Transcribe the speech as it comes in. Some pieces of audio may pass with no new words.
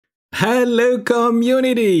Hello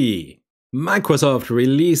community! Microsoft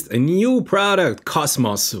released a new product,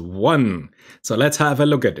 KOSMOS-1. So let's have a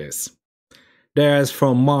look at this. There's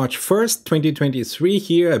from March 1st, 2023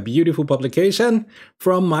 here a beautiful publication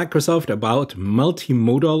from Microsoft about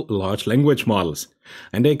multimodal large language models.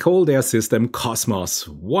 And they call their system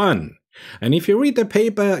KOSMOS-1. And if you read the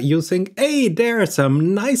paper, you think, hey, there are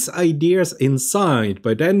some nice ideas inside.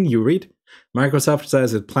 But then you read, Microsoft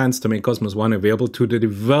says it plans to make KOSMOS-1 available to the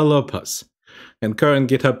developers. And current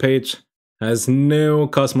GitHub page has no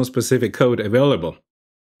Cosmos-specific code available.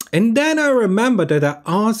 And then I remember that I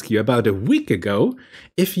asked you about a week ago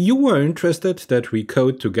if you were interested that we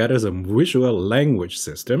code together some visual language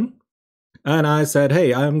system. And I said,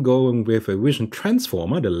 hey, I'm going with a vision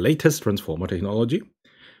transformer, the latest transformer technology.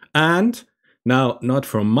 And now, not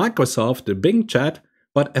from Microsoft, the Bing chat,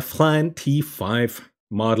 but a Flan-T5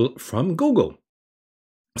 model from Google.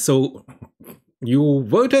 So you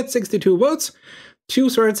voted 62 votes.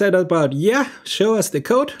 2/3 said about, yeah, show us the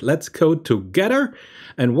code, let's code together.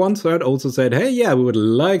 And 1/3 also said, hey, yeah, we would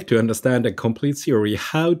like to understand a complete theory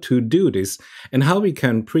how to do this and how we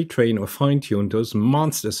can pre-train or fine-tune those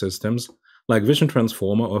monster systems like Vision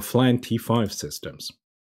Transformer or Flan-T5 systems.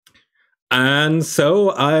 And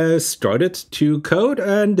so I started to code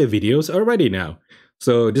and the videos are ready now.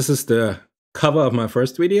 So this is the cover of my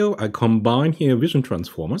first video. I combine here Vision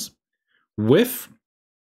Transformers with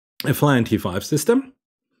a Flan-T5 system.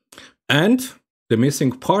 And the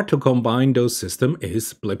missing part to combine those systems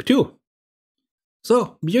is BLIP-2.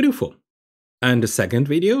 So beautiful. And the second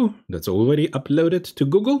video that's already uploaded to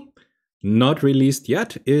Google, not released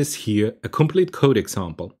yet, is here a complete code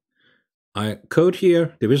example. I code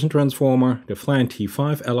here the Vision Transformer, the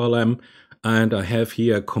Flan-T5 LLM, and I have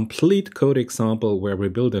here a complete code example where we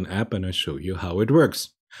build an app and I show you how it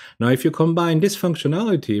works. Now, if you combine this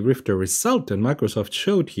functionality with the result that Microsoft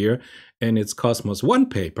showed here in its KOSMOS-1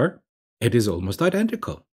 paper, it is almost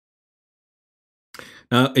identical.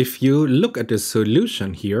 Now, if you look at the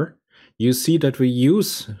solution here, you see that we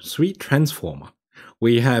use three transformers.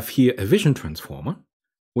 We have here a Vision Transformer.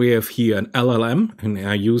 We have here an LLM, and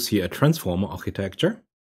I use here a transformer architecture.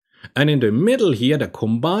 And in the middle here, the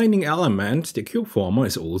combining element, the QFormer,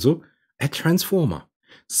 is also a transformer.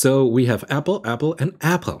 So we have apple, apple, and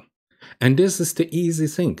apple. And this is the easy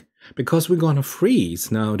thing, because we're going to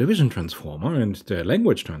freeze now the Vision Transformer and the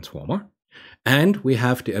Language Transformer. And we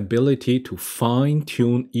have the ability to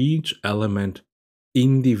fine-tune each element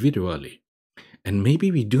individually. And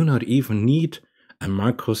maybe we do not even need a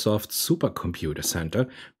Microsoft supercomputer center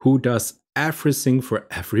who does everything for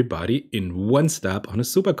everybody in one step on a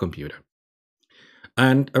supercomputer.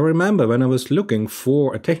 And I remember when I was looking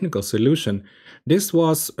for a technical solution, this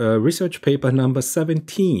was research paper number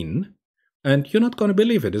 17. And you're not going to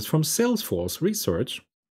believe it. It's from Salesforce Research.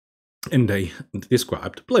 And they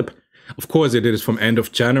described BLIP. Of course, it is from end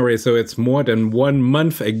of January, so it's more than 1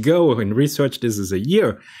 month ago. In research, this is a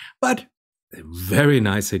year. But a very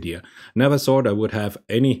nice idea. Never thought I would have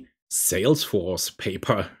any Salesforce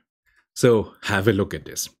paper. So have a look at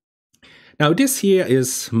this. Now this here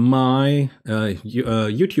is my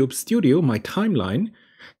YouTube studio, my timeline.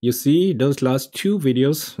 You see those last two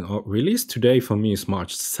videos are released today. For me is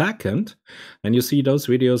March 2nd. And you see those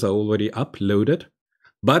videos are already uploaded,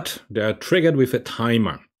 but they are triggered with a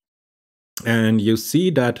timer. And you see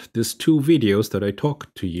that these two videos that I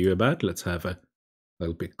talked to you about, let's have a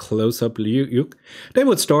little bit close up look.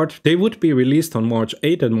 They would be released on March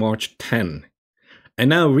 8 and March 10. And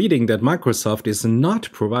now reading that Microsoft is not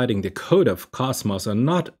providing the code of Cosmos and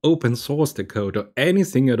not open source the code or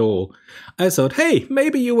anything at all, I thought, hey,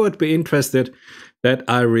 maybe you would be interested that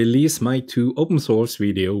I release my 2 open source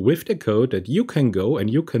video with the code that you can go and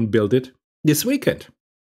you can build it this weekend.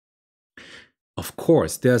 Of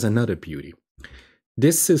course, there's another beauty.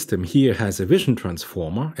 This system here has a Vision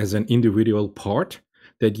Transformer as an individual part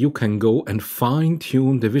that you can go and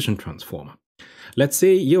fine-tune the Vision Transformer. Let's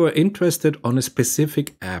say you are interested on a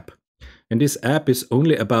specific app, and this app is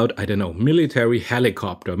only about, I don't know, military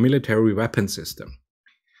helicopter, military weapon system.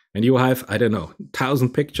 And you have, I don't know, 1,000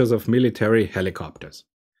 pictures of military helicopters.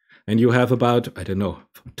 And you have about, I don't know,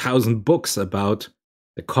 1,000 books about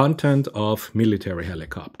the content of military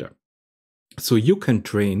helicopter. So you can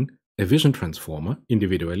train a Vision Transformer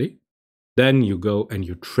individually. Then you go and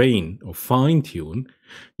you train or fine-tune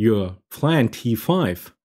your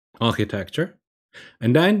Flan-T5 architecture,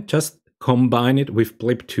 and then just combine it with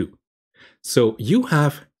BLIP-2. So you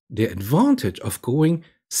have the advantage of going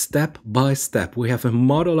step by step. We have a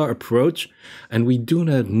modular approach, and we do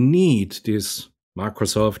not need this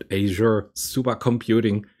Microsoft Azure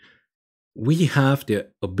supercomputing we have the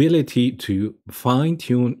ability to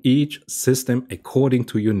fine-tune each system according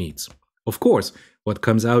to your needs. Of course, what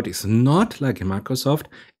comes out is not like in Microsoft,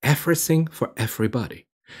 everything for everybody.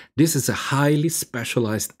 This is a highly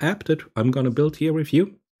specialized app that I'm going to build here with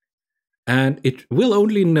you. And it will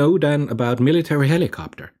only know then about military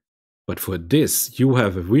helicopter. But for this, you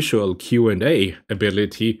have a visual Q&A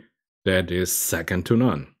ability that is second to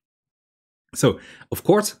none. So, of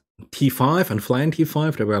course, T5 and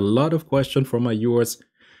Flan-T5, there were a lot of questions from my viewers.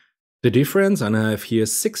 The difference, and I have here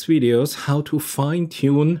 6 videos how to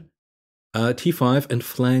fine-tune T5 and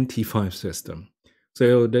Flan-T5 system.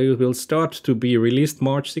 So they will start to be released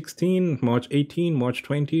March 16, March 18, March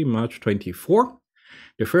 20, March 24.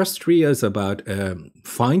 The first 3 is about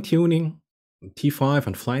fine-tuning T5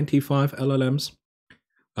 and Flan-T5 LLMs.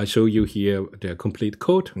 I show you here the complete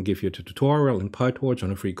code and give you the tutorial in PyTorch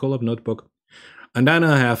on a free Colab notebook. And then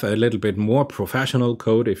I have a little bit more professional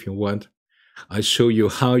code if you want. I show you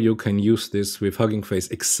how you can use this with Hugging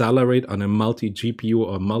Face Accelerate on a multi-GPU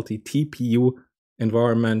or multi-TPU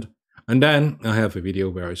environment. And then I have a video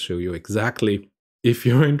where I show you exactly, if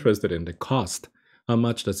you're interested in the cost, how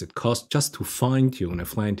much does it cost just to fine-tune a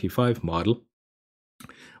Flan-T5 model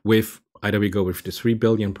with, either we go with the 3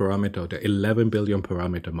 billion parameter or the 11 billion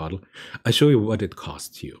parameter model. I show you what it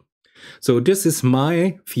costs you. So this is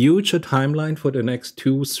my future timeline for the next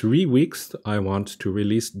 2-3 weeks. I want to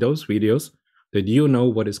release those videos that you know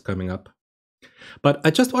what is coming up. But I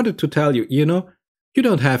just wanted to tell you, you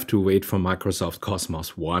don't have to wait for Microsoft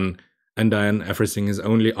KOSMOS-1 and then everything is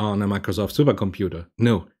only on a Microsoft supercomputer.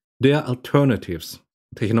 No, there are alternatives,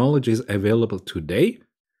 technologies available today.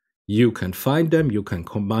 You can find them, you can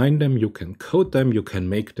combine them, you can code them, you can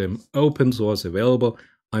make them open source available.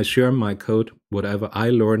 I share my code, whatever I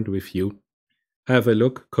learned with you. Have a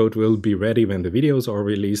look, code will be ready when the videos are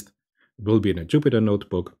released. It will be in a Jupyter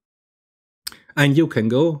notebook. And you can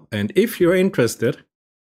go, and if you're interested,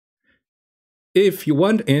 if you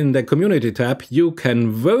want in the community tab, you can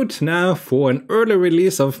vote now for an early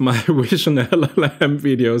release of my Vision LLM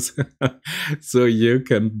videos. So you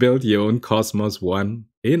can build your own KOSMOS-1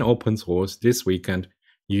 in open source this weekend.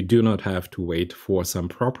 You do not have to wait for some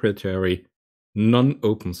proprietary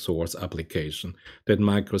non-open source application that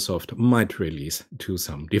Microsoft might release to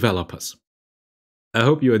some developers. I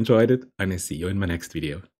hope you enjoyed it, and I see you in my next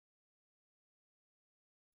video.